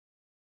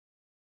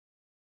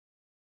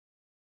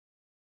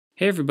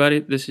Hey everybody,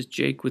 this is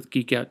Jake with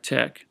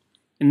GeekOutTech.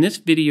 In this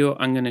video,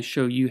 I'm going to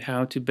show you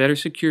how to better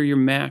secure your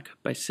Mac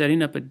by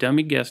setting up a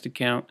dummy guest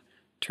account,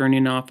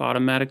 turning off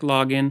automatic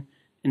login,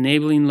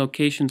 enabling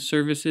location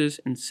services,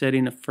 and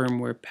setting a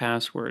firmware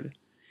password.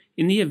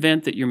 In the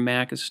event that your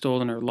Mac is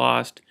stolen or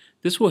lost,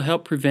 this will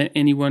help prevent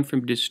anyone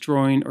from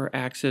destroying or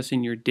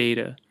accessing your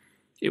data.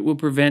 It will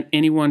prevent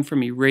anyone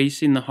from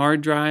erasing the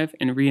hard drive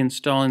and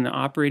reinstalling the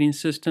operating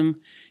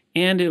system,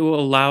 and it will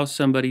allow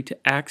somebody to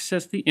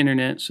access the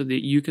internet so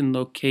that you can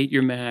locate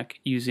your Mac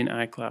using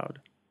iCloud.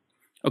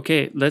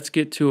 Okay, let's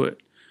get to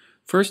it.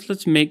 First,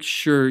 let's make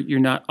sure you're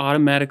not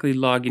automatically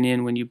logging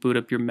in when you boot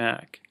up your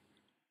Mac.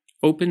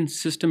 Open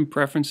System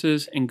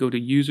Preferences and go to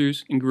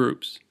Users and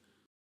Groups.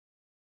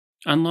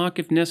 Unlock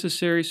if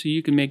necessary so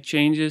you can make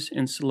changes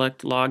and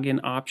select Login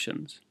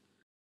Options.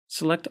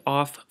 Select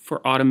Off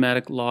for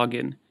automatic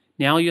login.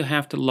 Now you'll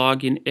have to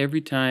log in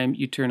every time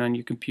you turn on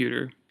your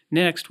computer.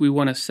 Next, we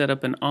want to set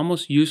up an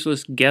almost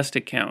useless guest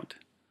account.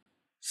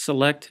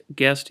 Select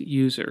Guest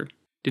User.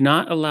 Do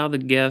not allow the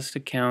guest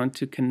account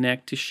to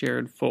connect to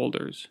shared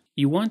folders.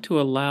 You want to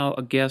allow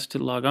a guest to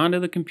log onto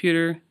the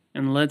computer,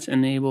 and let's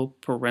enable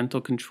parental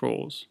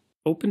controls.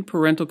 Open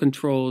parental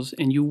controls,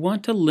 and you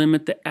want to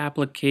limit the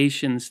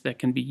applications that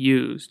can be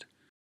used.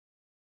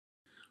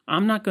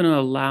 I'm not going to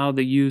allow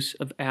the use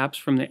of apps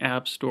from the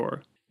App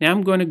Store. Now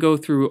I'm going to go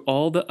through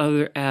all the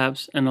other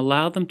apps and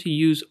allow them to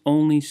use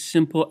only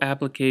simple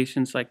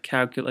applications like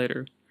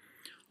Calculator.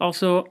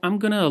 Also, I'm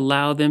going to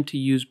allow them to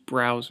use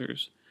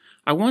browsers.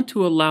 I want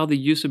to allow the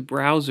use of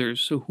browsers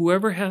so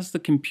whoever has the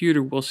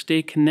computer will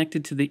stay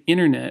connected to the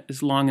internet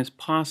as long as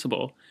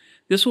possible.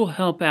 This will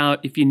help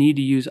out if you need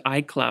to use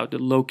iCloud to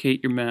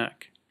locate your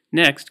Mac.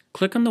 Next,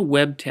 click on the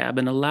Web tab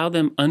and allow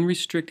them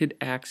unrestricted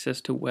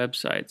access to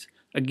websites.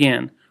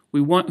 Again,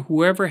 we want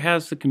whoever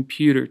has the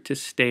computer to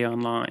stay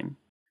online.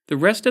 The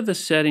rest of the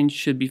settings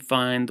should be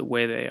fine the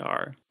way they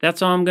are.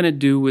 That's all I'm going to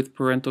do with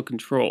parental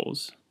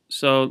controls.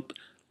 So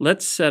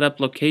let's set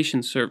up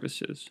location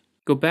services.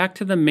 Go back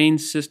to the main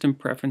system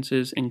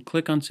preferences and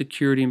click on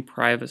Security and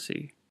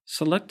Privacy.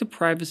 Select the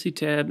Privacy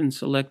tab and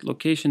select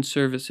Location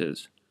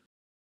Services.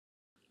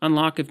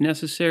 Unlock if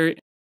necessary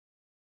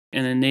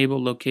and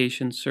enable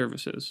location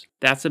services.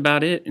 That's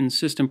about it in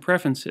system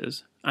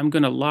preferences. I'm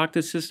going to lock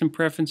the system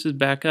preferences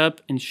back up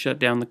and shut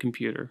down the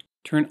computer.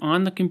 Turn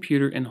on the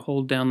computer and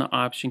hold down the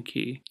Option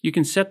key. You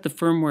can set the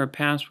firmware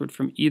password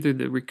from either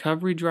the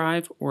recovery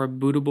drive or a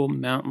bootable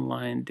Mountain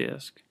Lion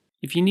disk.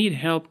 If you need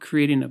help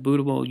creating a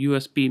bootable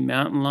USB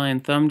Mountain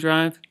Lion thumb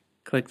drive,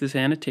 click this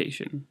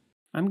annotation.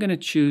 I'm going to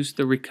choose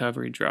the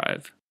recovery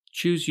drive.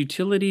 Choose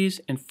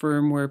Utilities and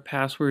Firmware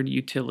Password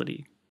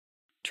Utility.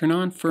 Turn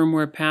on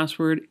Firmware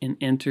Password and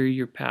enter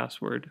your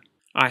password.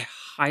 I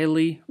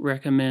highly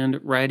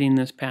recommend writing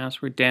this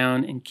password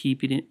down and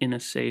keeping it in a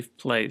safe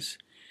place.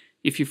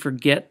 If you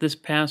forget this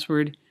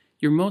password,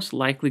 you're most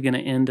likely going to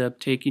end up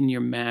taking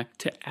your Mac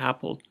to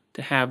Apple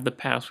to have the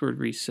password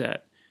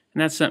reset,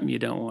 and that's something you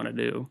don't want to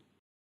do.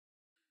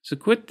 So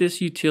quit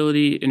this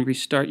utility and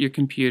restart your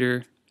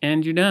computer,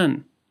 and you're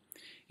done.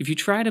 If you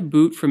try to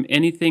boot from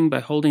anything by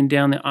holding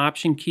down the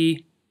Option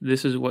key,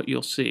 this is what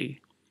you'll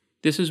see.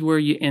 This is where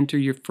you enter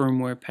your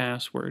firmware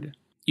password.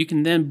 You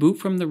can then boot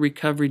from the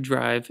recovery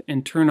drive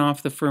and turn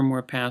off the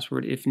firmware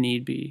password if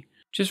need be.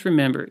 Just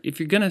remember, if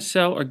you're going to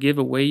sell or give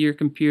away your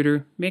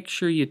computer, make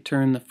sure you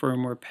turn the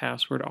firmware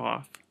password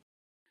off.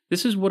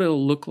 This is what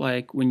it'll look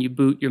like when you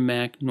boot your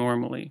Mac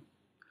normally.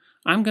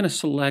 I'm going to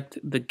select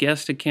the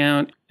guest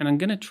account and I'm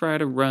going to try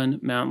to run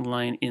Mountain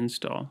Lion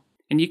install.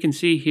 And you can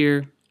see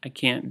here, I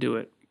can't do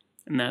it.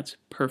 And that's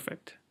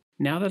perfect.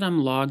 Now that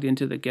I'm logged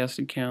into the guest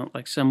account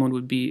like someone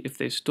would be if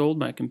they stole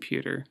my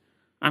computer,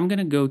 I'm going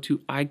to go to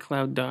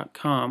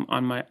iCloud.com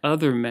on my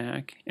other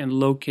Mac and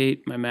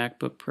locate my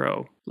MacBook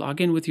Pro. Log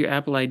in with your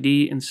Apple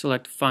ID and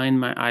select Find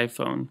My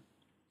iPhone.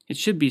 It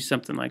should be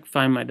something like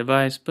Find My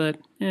Device, but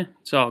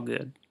it's all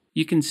good.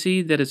 You can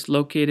see that it's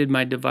located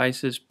my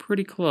devices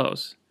pretty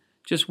close,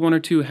 just one or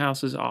two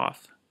houses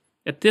off.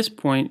 At this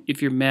point,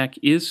 if your Mac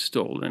is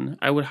stolen,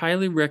 I would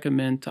highly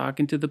recommend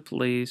talking to the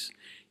police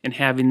and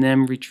having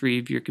them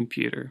retrieve your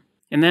computer.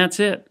 And that's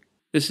it.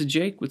 This is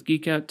Jake with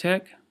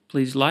GeekOutTech.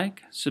 Please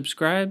like,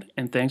 subscribe,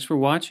 and thanks for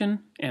watching,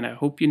 and I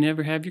hope you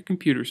never have your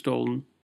computer stolen.